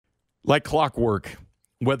Like clockwork,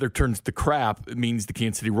 weather turns to crap. It means the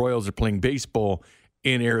Kansas City Royals are playing baseball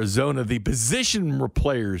in Arizona. The position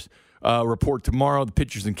players report tomorrow. The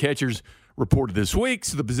pitchers and catchers reported this week.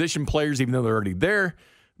 So the position players, even though they're already there,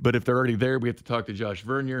 but if they're already there, we have to talk to Josh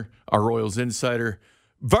Vern, our Royals insider.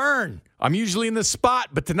 Vern, I'm usually in this spot,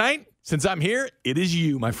 but tonight, since I'm here, it is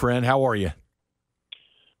you, my friend. How are you?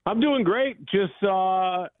 I'm doing great. Just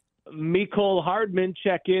saw Mecole Hardman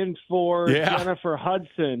check in for Jennifer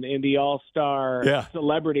Hudson in the All-Star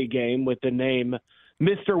Celebrity Game with the name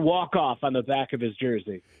Mr. Walk-Off on the back of his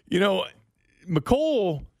jersey. You know,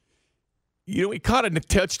 Mecole, he caught a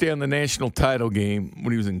touchdown in the national title game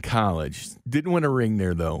when he was in college. Didn't win a ring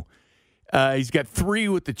there, though. He's got 3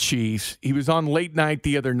 with the Chiefs. He was on late night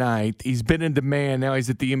the other night. He's been in demand. Now he's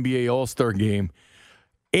at the NBA All-Star Game.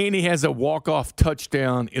 And he has a walk-off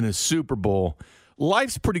touchdown in a Super Bowl.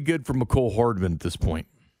 Life's pretty good for Mecole Hardman at this point.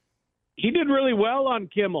 He did really well on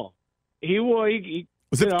Kimmel.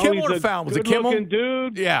 Was it Kimmel or Fallon? Was it Kimmel? Good-looking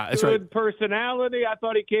dude. Yeah, that's right. Good personality. I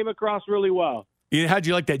thought he came across really well. How'd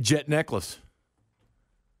you like that jet necklace?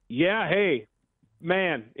 Yeah, hey,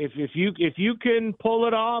 man, if you can pull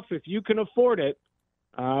it off, if you can afford it,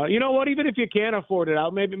 you know what? Even if you can't afford it,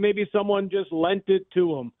 maybe someone just lent it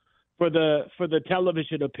to him for the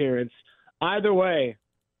television appearance. Either way,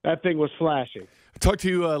 that thing was flashing. I talked to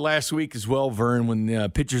you last week as well, Vern,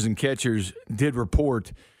 when pitchers and catchers did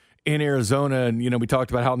report in Arizona, and we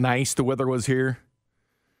talked about how nice the weather was here.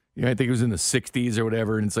 I think it was in the 60s or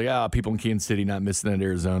whatever, and it's like, people in Kansas City not missing that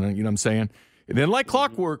Arizona. You know what I'm saying? And then like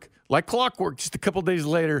clockwork, just a couple days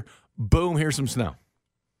later, boom, here's some snow.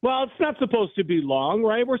 Well, it's not supposed to be long,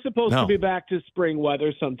 right? We're supposed to be back to spring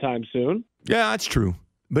weather sometime soon. Yeah, that's true.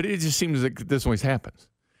 But it just seems like this always happens.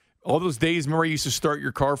 All those days, remember I used to start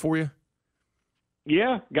your car for you?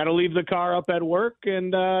 Yeah, got to leave the car up at work,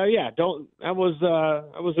 and that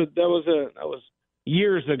was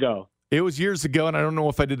years ago. It was years ago, and I don't know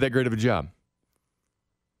if I did that great of a job.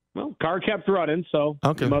 Well, car kept running, so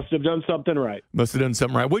okay. You must have done something right. Must have done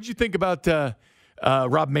something right. What'd you think about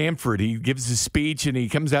Rob Manfred? He gives his speech, and he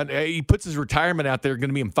comes out. He puts his retirement out there. Going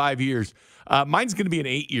to be in 5 years. Mine's going to be in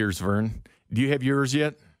 8 years. Vern, do you have yours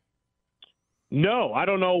yet? No, I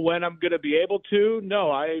don't know when I'm going to be able to.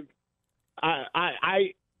 No,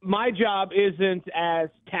 my job isn't as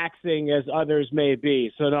taxing as others may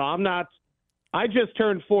be. So no, I'm not. I just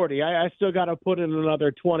turned 40. I still got to put in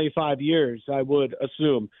another 25 years, I would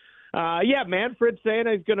assume. Manfred saying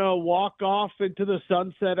he's going to walk off into the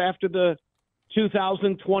sunset after the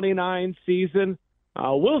 2029 season.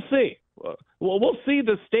 We'll see. We'll see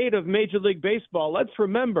the state of Major League Baseball. Let's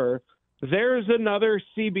remember there's another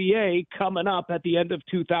CBA coming up at the end of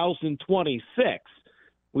 2026.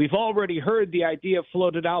 We've already heard the idea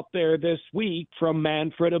floated out there this week from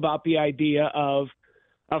Manfred about the idea of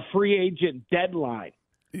a free agent deadline.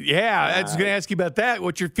 Yeah, I was going to ask you about that.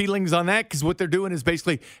 What's your feelings on that? Because what they're doing is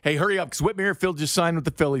basically, hey, hurry up, because Whit Merrifield just signed with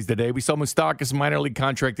the Phillies today. We saw Moustakas' minor league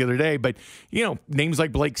contract the other day, but names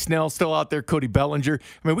like Blake Snell still out there, Cody Bellinger.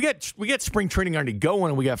 I mean, we got spring training already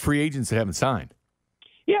going, and we got free agents that haven't signed.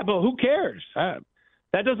 Yeah, but who cares?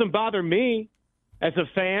 That doesn't bother me as a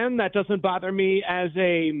fan. That doesn't bother me as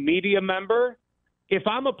a media member. If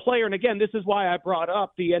I'm a player, and again, this is why I brought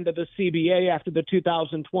up the end of the CBA after the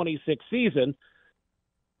 2026 season.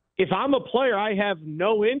 If I'm a player, I have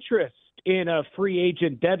no interest in a free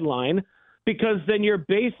agent deadline because then you're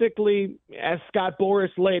basically, as Scott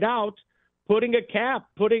Boras laid out, putting a cap,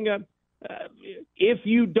 if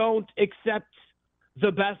you don't accept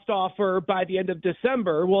the best offer by the end of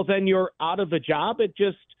December, well, then you're out of the job. It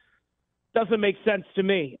just doesn't make sense to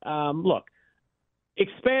me. Look,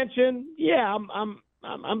 expansion, yeah,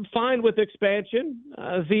 I'm fine with expansion.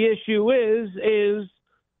 The issue is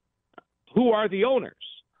who are the owners?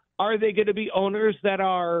 Are they going to be owners that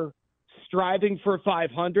are striving for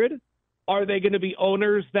 500? Are they going to be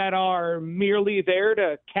owners that are merely there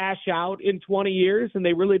to cash out in 20 years and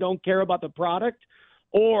they really don't care about the product?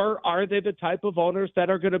 Or are they the type of owners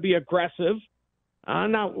that are going to be aggressive?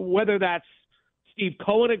 Now, whether that's Steve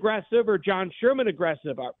Cohen aggressive or John Sherman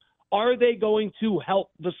aggressive, are they going to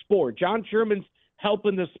help the sport? John Sherman's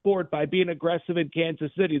helping the sport by being aggressive in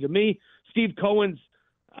Kansas City. To me, Steve Cohen's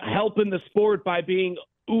helping the sport by being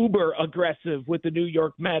uber aggressive with the New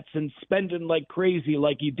York Mets and spending like crazy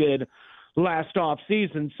like he did last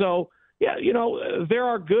offseason. So, yeah, there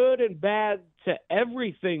are good and bad to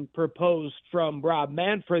everything proposed from Rob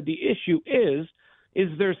Manfred. The issue is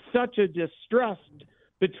there's such a distrust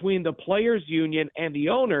between the players' union and the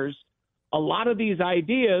owners. A lot of these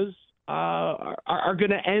ideas are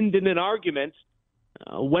going to end in an argument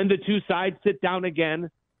when the two sides sit down again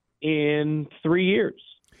in 3 years.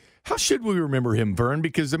 How should we remember him, Vern?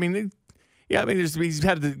 Because, he's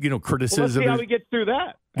had the, criticism. Well, let's see how he gets through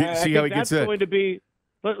that. See how he gets that's going to be.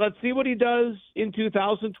 Let's see what he does in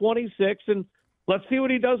 2026, and let's see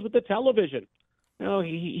what he does with the television.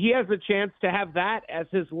 He has a chance to have that as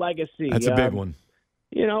his legacy. That's a big one.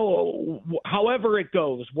 However it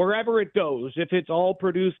goes, wherever it goes, if it's all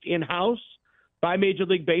produced in-house by Major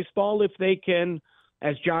League Baseball, if they can,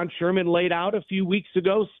 as John Sherman laid out a few weeks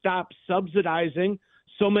ago, stop subsidizing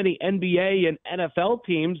so many NBA and NFL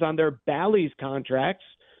teams on their Bally's contracts,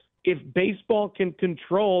 if baseball can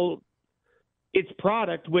control its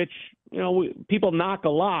product, which, people knock a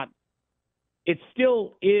lot, it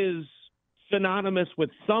still is synonymous with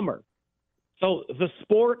summer. So the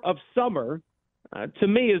sport of summer, to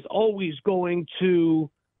me, is always going to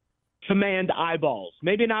command eyeballs.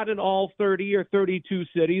 Maybe not in all 30 or 32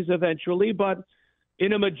 cities eventually, but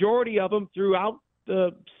in a majority of them throughout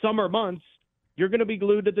the summer months, you're going to be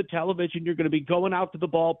glued to the television. You're going to be going out to the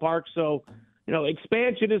ballpark. So,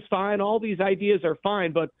 expansion is fine. All these ideas are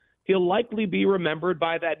fine, but he'll likely be remembered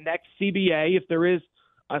by that next CBA if there is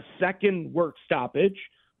a second work stoppage,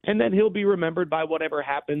 and then he'll be remembered by whatever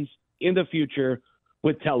happens in the future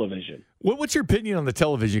with television. What's your opinion on the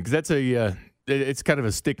television? Because that's it's kind of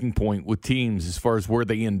a sticking point with teams as far as where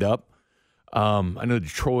they end up. I know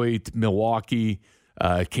Detroit, Milwaukee,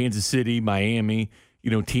 Kansas City, Miami,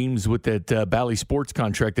 teams with that Bally Sports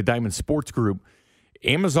contract, the Diamond Sports Group.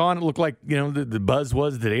 Amazon, it looked like, the buzz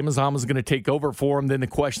was that Amazon was going to take over for them. Then the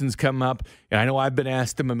questions come up. And I know I've been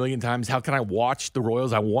asked them a million times, how can I watch the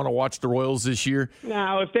Royals? I want to watch the Royals this year.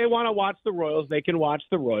 Now, if they want to watch the Royals, they can watch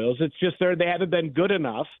the Royals. It's just they haven't been good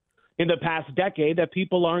enough in the past decade that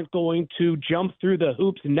people aren't going to jump through the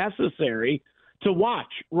hoops necessary to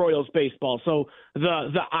watch Royals baseball. So the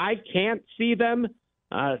I can't see them,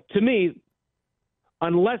 to me,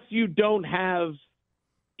 unless you don't have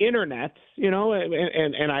internet,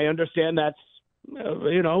 and I understand that's,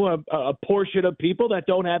 a portion of people that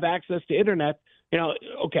don't have access to internet.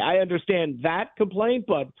 Okay, I understand that complaint,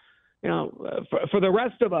 but, for the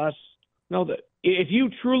rest of us, that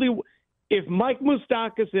if Mike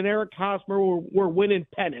Moustakas and Eric Hosmer were winning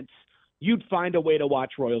pennants, you'd find a way to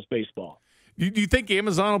watch Royals baseball. Do you think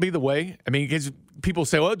Amazon will be the way? Because people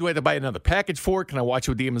say, do I have to buy another package for it? Can I watch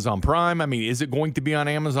it with the Amazon Prime? Is it going to be on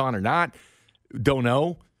Amazon or not? Don't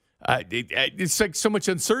know. It's like so much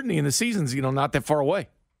uncertainty in the seasons, not that far away.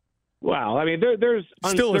 Well, there's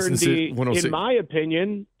uncertainty, in my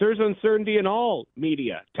opinion. There's uncertainty in all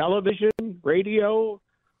media, television, radio.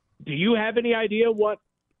 Do you have any idea what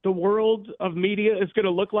the world of media is going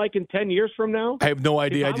to look like in 10 years from now? I have no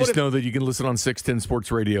idea. I just know that you can listen on 610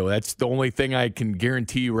 Sports Radio. That's the only thing I can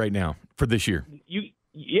guarantee you right now for this year.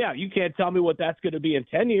 You can't tell me what that's going to be in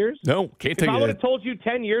 10 years. No, can't tell you that. If I would have told you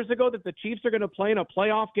 10 years ago that the Chiefs are going to play in a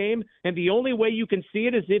playoff game and the only way you can see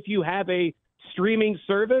it is if you have a streaming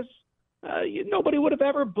service, nobody would have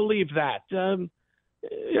ever believed that.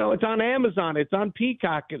 It's on Amazon. It's on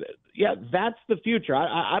Peacock. Yeah, that's the future.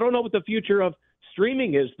 I don't know what the future of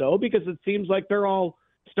streaming is, though, because it seems like they're all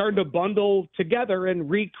starting to bundle together and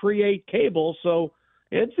recreate cable. So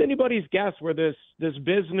it's anybody's guess where this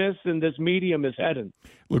business and this medium is heading.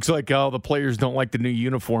 Looks like all the players don't like the new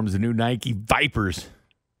uniforms, the new Nike Vipers.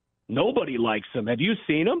 Nobody likes them. Have you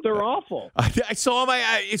seen them? They're awful. I saw them.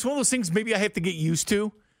 It's one of those things maybe I have to get used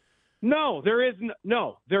to. No, there is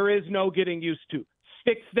no getting used to.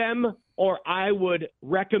 Fix them, or I would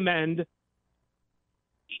recommend.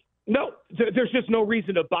 No, there's just no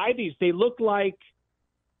reason to buy these. They look like.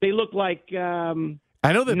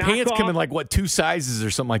 I know the pants come in two sizes or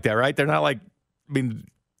something like that, right? They're not they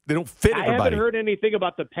don't fit everybody. I haven't heard anything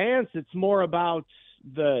about the pants. It's more about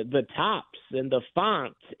the tops and the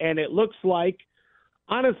font. And it looks like,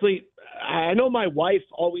 honestly, I know my wife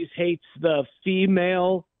always hates the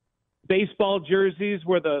female baseball jerseys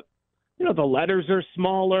where the letters are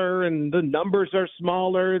smaller and the numbers are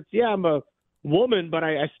smaller. I'm a woman, but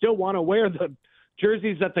I still want to wear the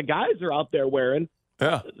jerseys that the guys are out there wearing.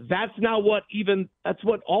 Yeah. That's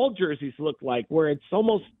what all jerseys look like, where it's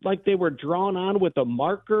almost like they were drawn on with a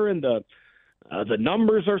marker and the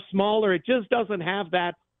numbers are smaller. It just doesn't have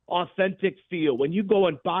that authentic feel. When you go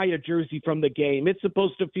and buy a jersey from the game, it's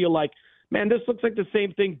supposed to feel like, man, this looks like the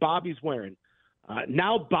same thing Bobby's wearing.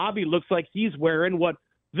 Now Bobby looks like he's wearing what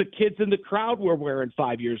the kids in the crowd were wearing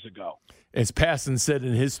 5 years ago. As Passon said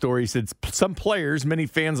in his story, he said some players, many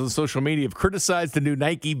fans on social media, have criticized the new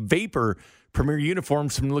Nike Vapor Premier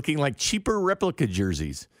uniforms from looking like cheaper replica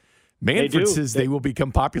jerseys. Manfred says they will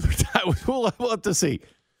become popular. We'll have to see.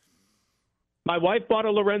 My wife bought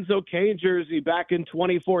a Lorenzo Cain jersey back in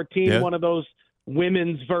 2014, one of those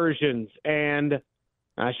women's versions, and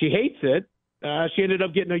She hates it. She ended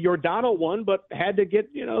up getting a Giordano one, but had to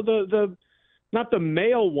get, the not the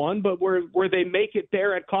male one, but where they make it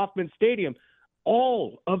there at Kauffman Stadium.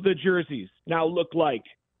 All of the jerseys now look like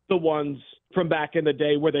the ones from back in the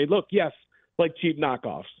day where they look, yes, like cheap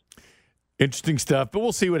knockoffs. Interesting stuff, but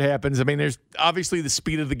we'll see what happens. I mean, there's obviously the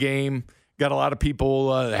speed of the game. Got a lot of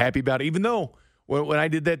people happy about it, even though when I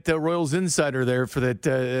did that Royals Insider there for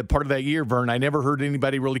that part of that year, Vern, I never heard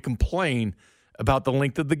anybody really complain about the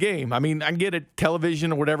length of the game. I mean, I get it,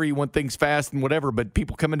 television or whatever, you want things fast and whatever, but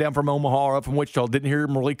people coming down from Omaha or up from Wichita didn't hear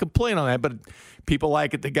them really complain on that, but people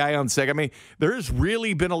like it. The guy on second, I mean, there's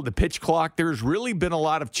really been the pitch clock, there's really been a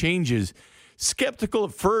lot of changes. Skeptical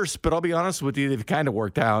at first, but I'll be honest with you, they've kind of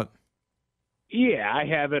worked out. Yeah, I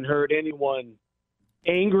haven't heard anyone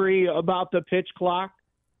angry about the pitch clock.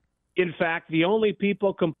 In fact, the only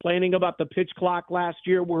people complaining about the pitch clock last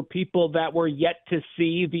year were people that were yet to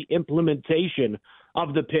see the implementation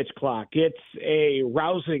of the pitch clock. It's a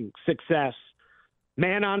rousing success.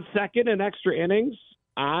 Man on second in extra innings,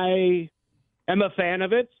 I am a fan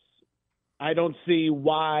of it. I don't see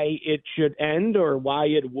why it should end or why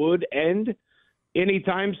it would end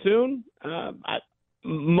anytime soon.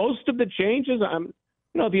 Most of the changes,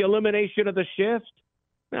 the elimination of the shift,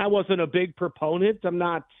 I wasn't a big proponent. I'm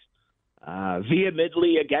not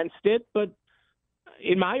vehemently against it, but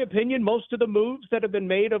in my opinion, most of the moves that have been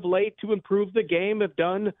made of late to improve the game have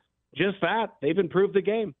done just that. They've improved the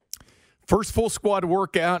game. First full squad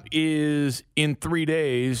workout is in 3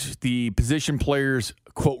 days. The position players,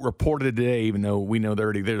 quote, reported today, even though we know they're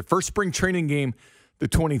already there. The first spring training game, the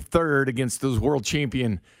 23rd, against those world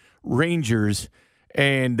champion Rangers.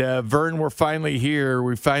 And Vern, we're finally here.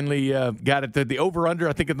 We finally got it. The over-under,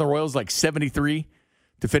 I think, in the Royals, like 73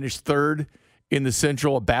 to finish third in the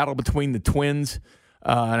Central, a battle between the Twins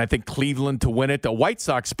and I think Cleveland to win it. The White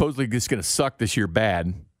Sox supposedly just going to suck this year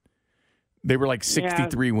bad. They were like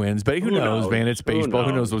 63 wins, but who knows, man? It's baseball.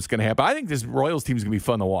 Who knows what's going to happen? I think this Royals team is going to be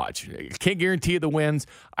fun to watch. I can't guarantee you the wins.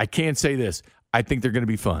 I can say this. I think they're going to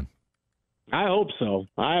be fun. I hope so.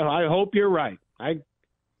 I hope you're right.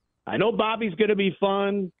 I know Bobby's going to be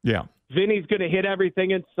fun. Yeah. Vinny's going to hit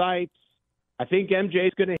everything in sight. I think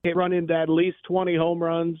MJ's going to run into at least 20 home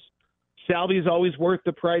runs. Salvy's always worth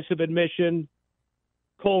the price of admission.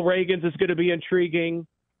 Cole Reagans is going to be intriguing.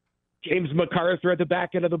 James MacArthur at the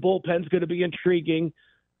back end of the bullpen is going to be intriguing.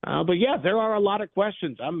 But yeah, there are a lot of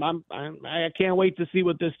questions. I can't wait to see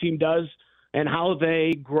what this team does and how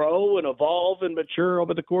they grow and evolve and mature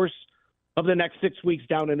over the course of the next 6 weeks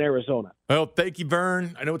down in Arizona. Well, thank you,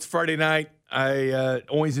 Vern. I know it's Friday night. I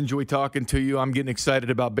always enjoy talking to you. I'm getting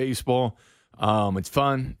excited about baseball. It's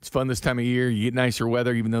fun. It's fun this time of year. You get nicer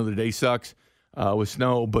weather, even though the day sucks with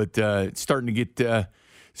snow. But it's starting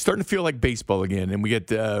to feel like baseball again, and we get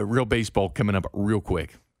real baseball coming up real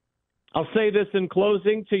quick. I'll say this in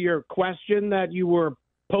closing to your question that you were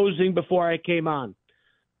posing before I came on.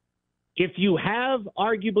 If you have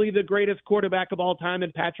arguably the greatest quarterback of all time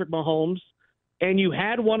in Patrick Mahomes, and you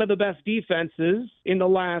had one of the best defenses in the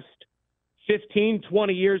last 15,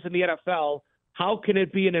 20 years in the NFL, how can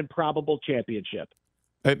it be an improbable championship?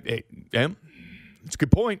 It's a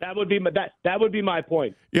good point. That would be my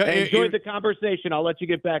point. Yeah, I enjoyed the conversation. I'll let you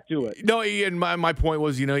get back to it. No, and my point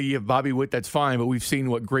was, you have Bobby Witt, that's fine, but we've seen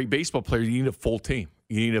what great baseball players, you need a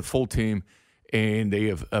full team. And they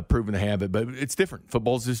have proven to have it. But it's different.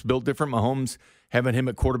 Football's just built different. Mahomes, having him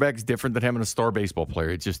at quarterback is different than having a star baseball player.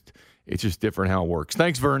 It's just different how it works.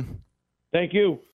 Thanks, Vern. Thank you.